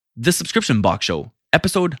The Subscription Box Show,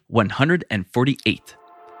 episode 148.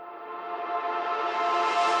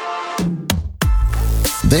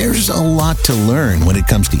 There's a lot to learn when it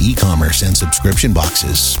comes to e-commerce and subscription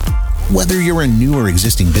boxes. Whether you're a new or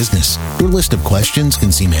existing business, your list of questions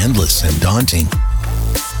can seem endless and daunting.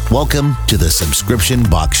 Welcome to the Subscription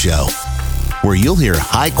Box Show, where you'll hear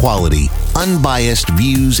high-quality, unbiased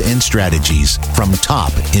views and strategies from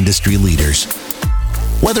top industry leaders.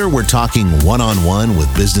 Whether we're talking one-on-one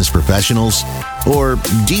with business professionals or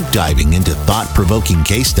deep diving into thought-provoking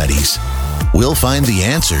case studies, we'll find the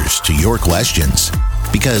answers to your questions,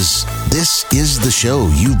 because this is the show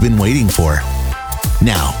you've been waiting for.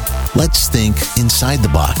 Now, let's think inside the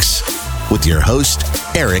box with your host,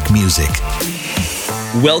 Eric Musick.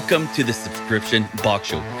 Welcome to the Subscription Box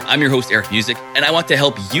Show. I'm your host, Eric Musick, and I want to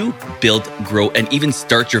help you build, grow, and even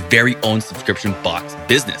start your very own subscription box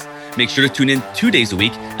business. Make sure to tune in 2 days a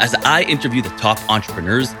week as I interview the top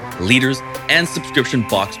entrepreneurs, leaders, and subscription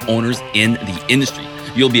box owners in the industry.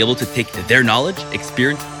 You'll be able to take their knowledge,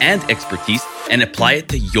 experience, and expertise and apply it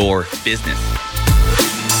to your business.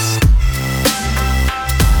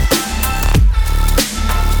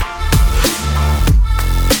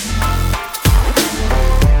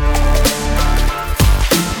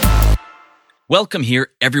 Welcome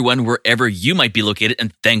here, everyone, wherever you might be located,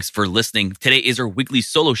 and thanks for listening. Today is our weekly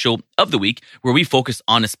solo show of the week, where we focus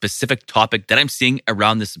on a specific topic that I'm seeing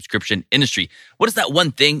around the subscription industry. What is that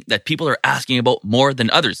one thing that people are asking about more than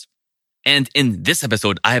others? And in this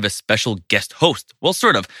episode, I have a special guest host. Well,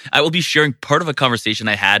 sort of. I will be sharing part of a conversation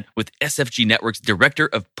I had with SFG Network's Director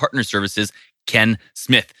of Partner Services, Ken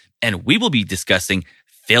Smith, and we will be discussing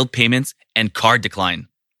failed payments and card decline.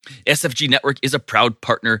 SFG Network is a proud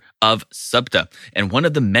partner of Subta, and one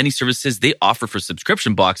of the many services they offer for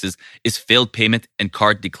subscription boxes is failed payment and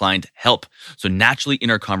card declined help. So naturally, in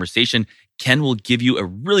our conversation, Ken will give you a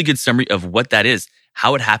really good summary of what that is,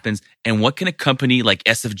 how it happens, and what can a company like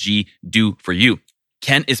SFG do for you.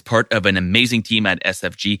 Ken is part of an amazing team at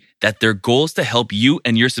SFG that their goal is to help you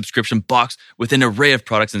and your subscription box with an array of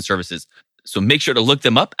products and services. So make sure to look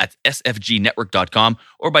them up at sfgnetwork.com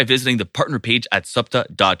or by visiting the partner page at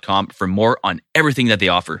subta.com for more on everything that they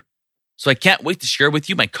offer. So I can't wait to share with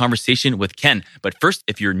you my conversation with Ken. But first,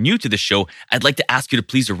 if you're new to the show, I'd like to ask you to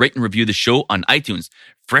please rate and review the show on iTunes.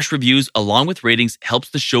 Fresh reviews along with ratings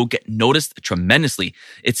helps the show get noticed tremendously.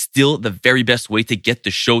 It's still the very best way to get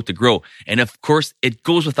the show to grow. And of course, it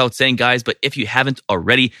goes without saying, guys, but if you haven't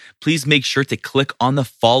already, please make sure to click on the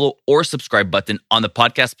follow or subscribe button on the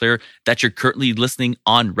podcast player that you're currently listening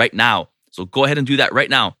on right now. So go ahead and do that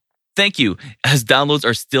right now. Thank you, as downloads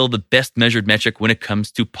are still the best measured metric when it comes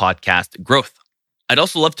to podcast growth. I'd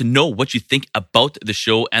also love to know what you think about the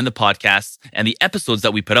show and the podcasts and the episodes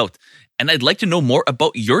that we put out. And I'd like to know more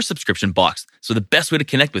about your subscription box. So the best way to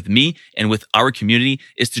connect with me and with our community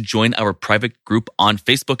is to join our private group on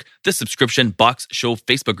Facebook, the Subscription Box Show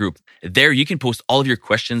Facebook group. There you can post all of your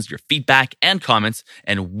questions, your feedback, and comments.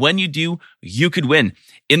 And when you do, you could win.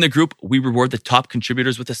 In the group, we reward the top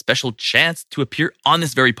contributors with a special chance to appear on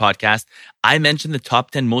this very podcast. I mention the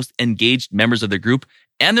top 10 most engaged members of the group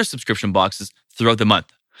and their subscription boxes throughout the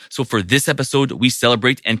month. So for this episode, we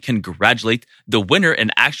celebrate and congratulate the winner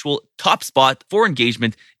and actual top spot for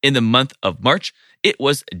engagement in the month of March. It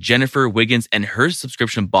was Jennifer Wiggins and her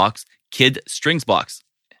subscription box, Kid Strings Box.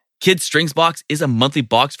 Kid Strings Box is a monthly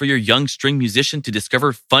box for your young string musician to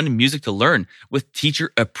discover fun music to learn with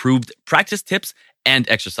teacher-approved practice tips and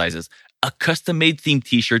exercises, a custom-made theme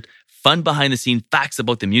t-shirt, fun behind-the-scene facts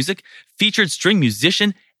about the music, featured string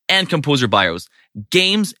musician and composer bios,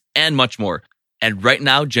 games, and much more. And right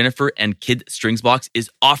now, Jennifer and Kid Strings Box is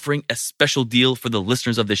offering a special deal for the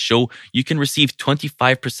listeners of this show. You can receive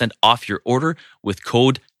 25% off your order with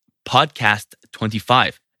code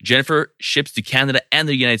podcast25. Jennifer ships to Canada and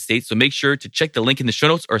the United States, so make sure to check the link in the show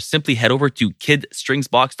notes or simply head over to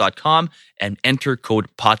kidstringsbox.com and enter code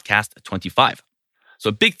podcast25. So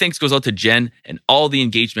a big thanks goes out to Jen and all the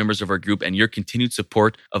engaged members of our group and your continued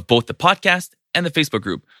support of both the podcast and the Facebook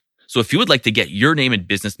group. So if you would like to get your name and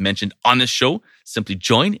business mentioned on this show, simply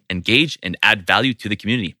join, engage, and add value to the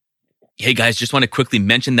community. Hey guys, just want to quickly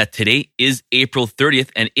mention that today is April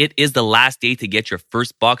 30th and it is the last day to get your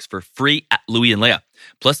first box for free at Louis & Leah.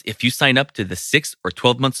 Plus, if you sign up to the 6 or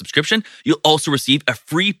 12-month subscription, you'll also receive a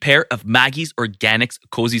free pair of Maggie's Organics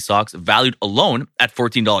Cozy Socks valued alone at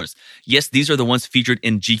 $14. Yes, these are the ones featured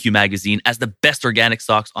in GQ magazine as the best organic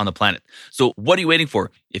socks on the planet. So what are you waiting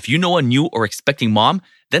for? If you know a new or expecting mom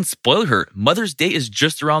then spoil her. Mother's Day is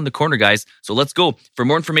just around the corner, guys. So let's go. For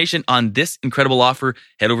more information on this incredible offer,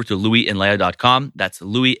 head over to louisandleah.com. That's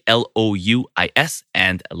Louis, Louis,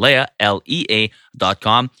 and Leah,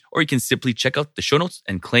 Lea.com. Or you can simply check out the show notes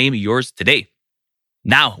and claim yours today.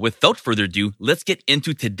 Now, without further ado, let's get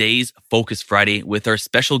into today's Focus Friday with our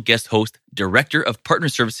special guest host, Director of Partner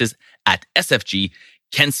Services at SFG,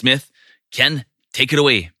 Ken Smith. Ken, take it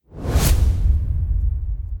away.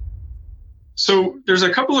 So there's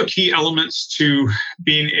a couple of key elements to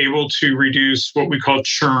being able to reduce what we call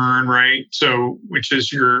churn, right? So, which is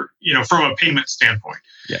from a payment standpoint.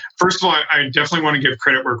 Yeah. First of all, I definitely want to give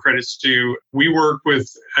credit where credit's due. We work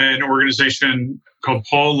with an organization called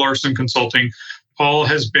Paul Larson Consulting. Paul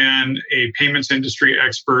has been a payments industry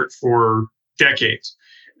expert for decades.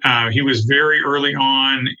 He was very early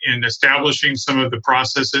on in establishing some of the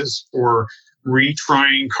processes for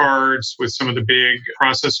retrying cards with some of the big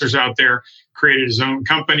processors out there, created his own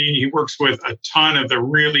company. He works with a ton of the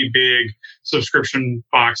really big subscription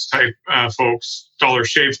box type folks, Dollar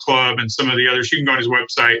Shave Club and some of the others. You can go on his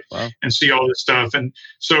website and see all this stuff. And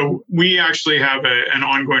so we actually have an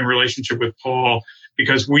ongoing relationship with Paul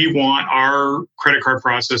because we want our credit card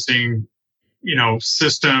processing,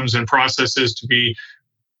 systems and processes to be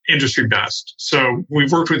industry best. So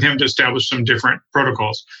we've worked with him to establish some different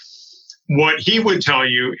protocols. What he would tell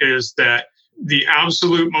you is that the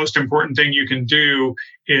absolute most important thing you can do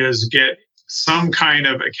is get some kind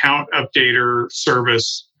of account updater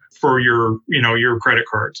service for your credit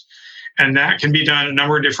cards. And that can be done a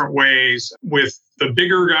number of different ways. With the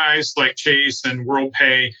bigger guys like Chase and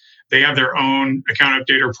WorldPay, they have their own account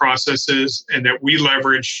updater processes and that we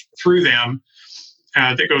leverage through them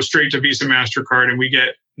that go straight to Visa, MasterCard, and we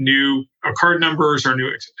get new card numbers or new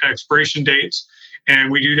expiration dates.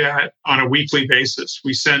 And we do that on a weekly basis.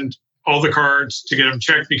 We send all the cards to get them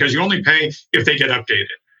checked because you only pay if they get updated.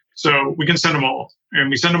 So we can send them all. And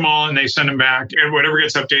we send them all and they send them back. And whatever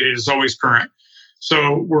gets updated is always current.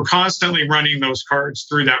 So we're constantly running those cards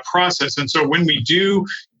through that process. And so when we do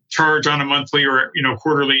charge on a monthly or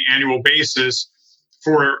quarterly, annual basis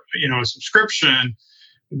for a subscription,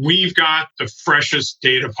 we've got the freshest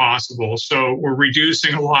data possible. So we're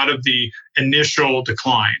reducing a lot of the initial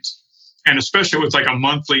declines. And especially with like a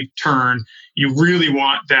monthly turn, you really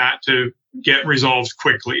want that to get resolved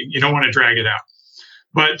quickly. You don't want to drag it out.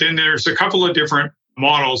 But then there's a couple of different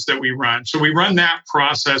models that we run. So we run that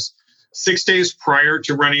process 6 days prior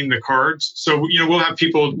to running the cards. So, we'll have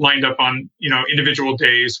people lined up on, individual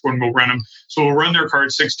days when we'll run them. So we'll run their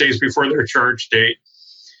cards 6 days before their charge date.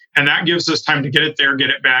 And that gives us time to get it there,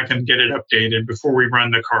 get it back, and get it updated before we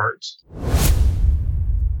run the cards.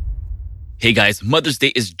 Hey guys, Mother's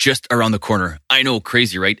Day is just around the corner. I know,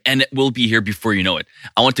 crazy, right? And it will be here before you know it.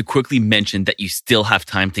 I want to quickly mention that you still have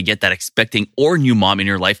time to get that expecting or new mom in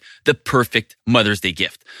your life the perfect Mother's Day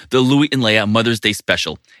gift. The Louis and Leah Mother's Day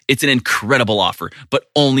Special. It's an incredible offer, but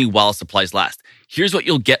only while supplies last. Here's what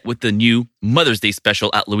you'll get with the new Mother's Day Special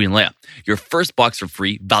at Louis and Leah. Your first box for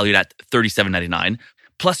free, valued at $37.99.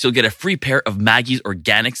 Plus, you'll get a free pair of Maggie's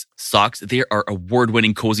Organics socks. They are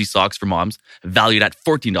award-winning cozy socks for moms, valued at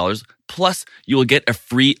 $14. Plus, you will get a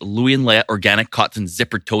free Louis & Leah Organic Cotton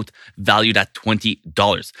Zipper Tote, valued at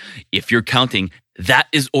 $20. If you're counting, that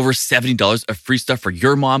is over $70 of free stuff for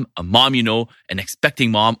your mom, a mom an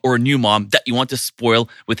expecting mom, or a new mom that you want to spoil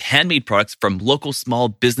with handmade products from local small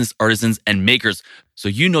business artisans and makers. So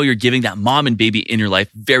you're giving that mom and baby in your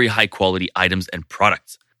life very high-quality items and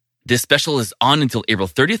products. This special is on until April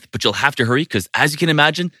 30th, but you'll have to hurry because, as you can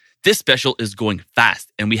imagine, this special is going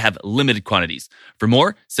fast and we have limited quantities. For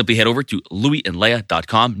more, simply head over to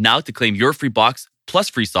louisandleah.com now to claim your free box,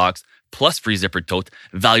 plus free socks, plus free zipper tote,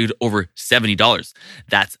 valued over $70.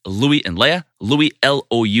 That's Louis and Leah, Louis,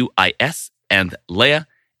 Louis, and Leah,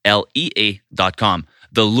 Lea.com.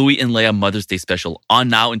 The Louis and Leah Mother's Day special on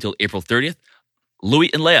now until April 30th.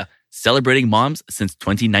 Louis and Leah, celebrating moms since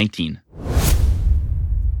 2019.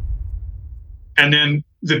 And then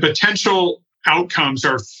the potential outcomes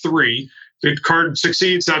are three. The card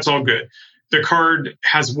succeeds, that's all good. The card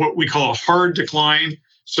has what we call a hard decline.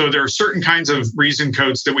 So there are certain kinds of reason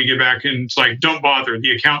codes that we get back, and it's like, don't bother,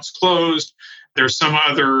 the account's closed. There's some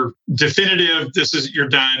other definitive, you're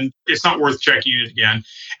done. It's not worth checking it again.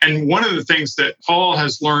 And one of the things that Paul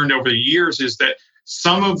has learned over the years is that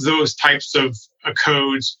some of those types of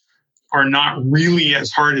codes are not really as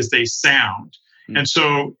hard as they sound. And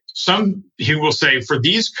so he will say, for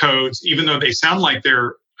these codes, even though they sound like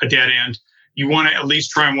they're a dead end, you want to at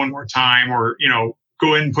least try them one more time, or,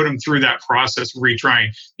 go ahead and put them through that process of retrying,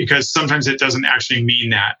 because sometimes it doesn't actually mean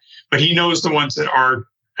that. But he knows the ones that are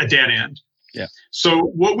a dead end. Yeah. So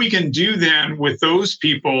what we can do then with those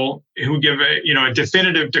people who give a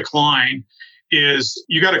definitive decline is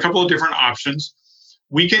you got a couple of different options.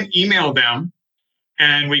 We can email them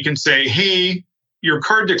and we can say, hey, your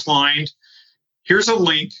card declined. Here's a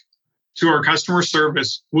link to our customer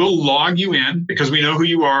service. We'll log you in because we know who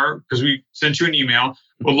you are because we sent you an email.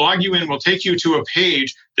 We'll log you in. We'll take you to a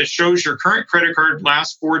page that shows your current credit card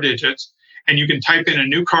last 4 digits, and you can type in a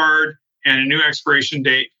new card and a new expiration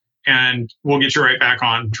date, and we'll get you right back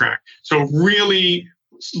on track. So really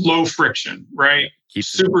low friction, right?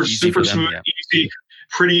 Super smooth, easy,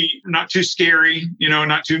 pretty, not too scary,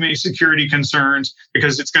 not too many security concerns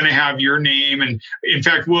because it's going to have your name. And in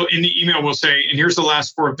fact, in the email, we'll say, and here's the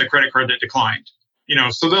last 4 of the credit card that declined,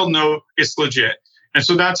 so they'll know it's legit. And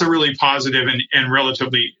so that's a really positive and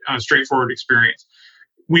relatively straightforward experience.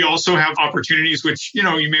 We also have opportunities, which, you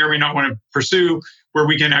may or may not want to pursue, where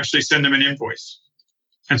we can actually send them an invoice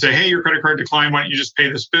and say, hey, your credit card declined. Why don't you just pay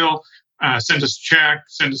this bill? Send us a check,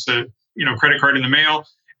 send us a, credit card in the mail.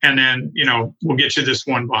 And then, we'll get you this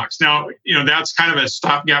one box. Now, that's kind of a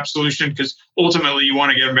stopgap solution because ultimately you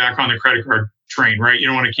want to get them back on the credit card train, right? You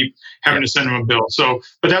don't want to keep having to send them a bill. So,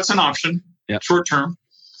 but that's an option, short term.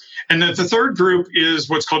 And then the third group is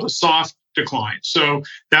what's called a soft decline. So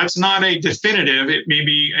that's not a definitive. It may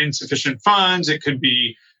be insufficient funds. It could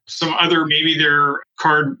be some other, maybe their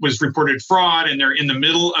card was reported fraud and they're in the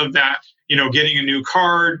middle of that, getting a new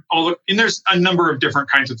card. And there's a number of different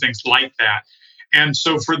kinds of things like that. And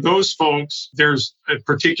so for those folks, there's a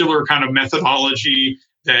particular kind of methodology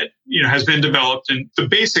that, has been developed. And the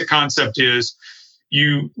basic concept is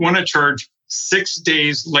you want to charge 6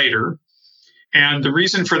 days later. And the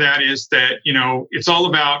reason for that is that, it's all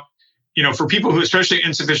about, for people who, especially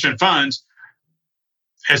insufficient funds,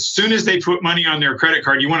 as soon as they put money on their credit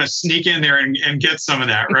card, you want to sneak in there and get some of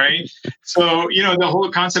that, right? So, the whole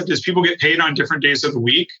concept is people get paid on different days of the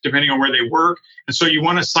week, depending on where they work. And so you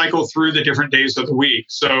want to cycle through the different days of the week.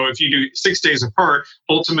 So if you do 6 days apart,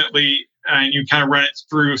 ultimately, you kind of run it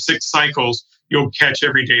through 6 cycles, you'll catch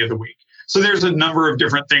every day of the week. So there's a number of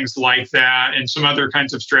different things like that and some other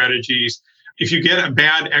kinds of strategies. If you get a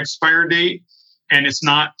bad expire date and it's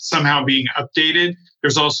not somehow being updated,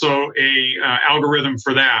 there's also a algorithm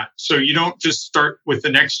for that. So you don't just start with the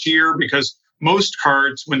next year because most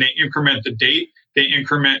cards, when they increment the date, they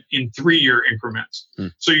increment in 3-year increments.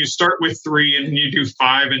 So you start with 3 and then you do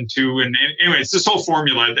 5 and 2. And anyway, it's this whole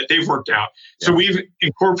formula that they've worked out. Yeah. So we've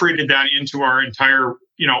incorporated that into our entire,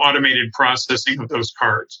 automated processing of those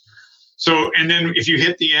cards. So, and then if you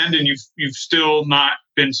hit the end and you've still not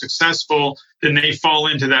been successful, then they fall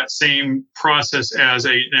into that same process as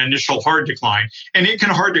an initial hard decline. And it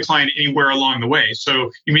can hard decline anywhere along the way.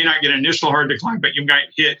 So you may not get an initial hard decline, but you might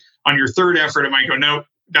hit on your third effort, it might go, no,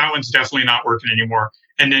 that one's definitely not working anymore.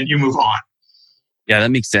 And then you move on. Yeah,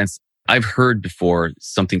 that makes sense. I've heard before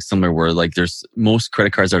something similar where there's most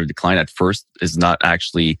credit cards that are declined at first is not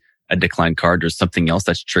actually a declined card. There's something else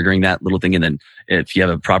that's triggering that little thing. And then if you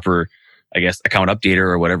have a proper, account updater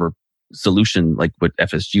or whatever solution, like what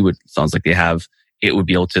FSG sounds like they have, it would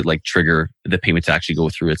be able to trigger the payment to actually go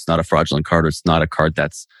through. It's not a fraudulent card or it's not a card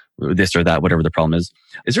that's this or that, whatever the problem is.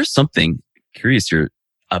 Is there something curious here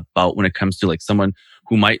about when it comes to someone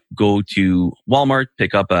who might go to Walmart,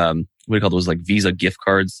 pick up, what do you call those, Visa gift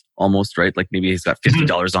cards almost, right? Maybe he's got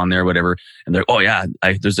 $50 on there, whatever. And they're, oh yeah,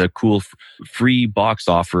 there's a cool free box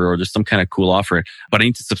offer or there's some kind of cool offer, but I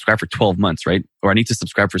need to subscribe for 12 months, right? Or I need to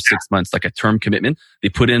subscribe for 6 months, like a term commitment. They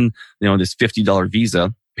put in, this $50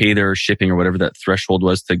 Visa, pay their shipping or whatever that threshold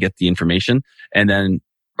was to get the information. And then,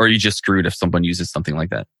 or you just screwed if someone uses something like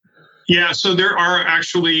that. Yeah, so there are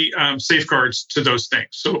actually safeguards to those things.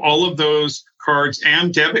 So all of those cards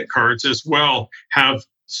and debit cards as well have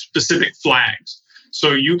specific flags.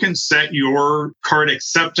 So you can set your card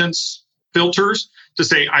acceptance filters to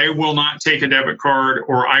say, I will not take a debit card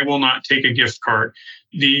or I will not take a gift card.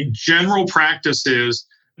 The general practice is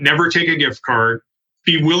never take a gift card,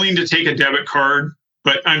 be willing to take a debit card,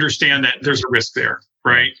 but understand that there's a risk there,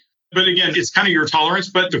 right? But again, it's kind of your tolerance.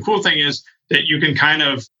 But the cool thing is that you can kind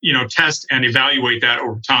of, test and evaluate that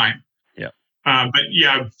over time. Yeah. But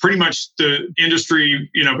yeah, pretty much the industry,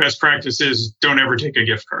 best practice is don't ever take a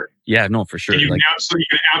gift card. Yeah, no, for sure. And you can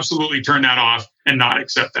absolutely turn that off and not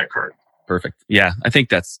accept that card. Perfect. Yeah, I think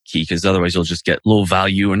that's key because otherwise you'll just get low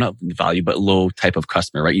value or not value, but low type of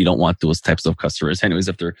customer, right? You don't want those types of customers anyways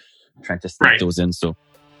if they're trying to sneak those in. So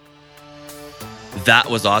that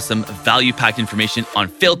was awesome. Value-packed information on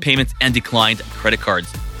failed payments and declined credit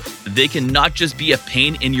cards. They can not just be a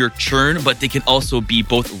pain in your churn, but they can also be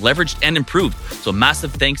both leveraged and improved. So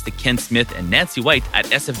massive thanks to Ken Smith and Nancy White at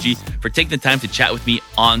SFG for taking the time to chat with me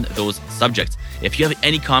on those subjects. If you have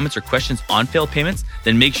any comments or questions on failed payments,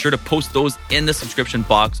 then make sure to post those in the Subscription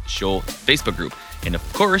Box Show Facebook group. And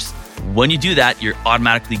of course, when you do that, you're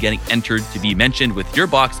automatically getting entered to be mentioned with your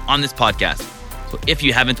box on this podcast. So if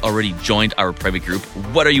you haven't already joined our private group,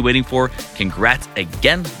 what are you waiting for? Congrats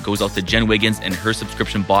again goes out to Jen Wiggins and her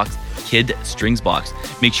subscription box, Kid Strings Box.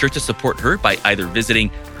 Make sure to support her by either visiting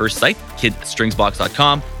her site,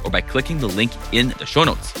 kidstringsbox.com, or by clicking the link in the show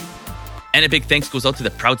notes. And a big thanks goes out to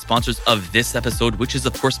the proud sponsors of this episode, which is,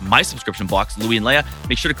 of course, my subscription box, Louie and Leia.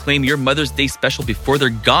 Make sure to claim your Mother's Day special before they're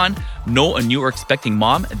gone. Know a new or expecting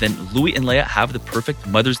mom, then Louie and Leia have the perfect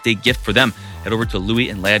Mother's Day gift for them. Head over to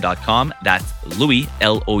louieandleia.com. That's Louie,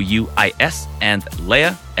 L-O-U-I-S, and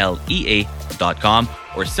Leia, L-E-A.com,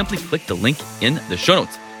 or simply click the link in the show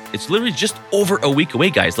notes. It's literally just over a week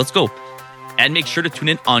away, guys. Let's go. And make sure to tune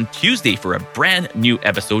in on Tuesday for a brand new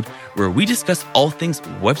episode where we discuss all things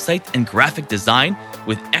website and graphic design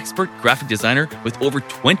with expert graphic designer with over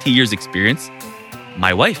 20 years experience,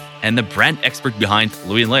 my wife, and the brand expert behind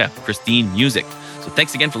Louie and Leia, Christine Music. So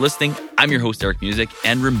thanks again for listening. I'm your host, Eric Music.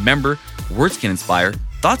 And remember, words can inspire,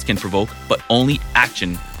 thoughts can provoke, but only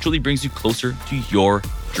action truly brings you closer to your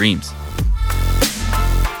dreams.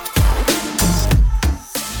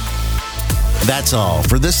 That's all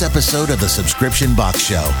for this episode of the Subscription Box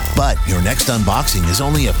Show. But your next unboxing is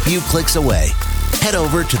only a few clicks away. Head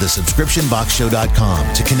over to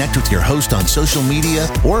thesubscriptionboxshow.com to connect with your host on social media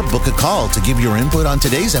or book a call to give your input on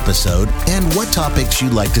today's episode and what topics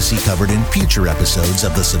you'd like to see covered in future episodes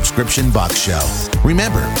of the Subscription Box Show.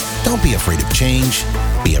 Remember, don't be afraid of change.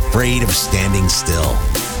 Be afraid of standing still.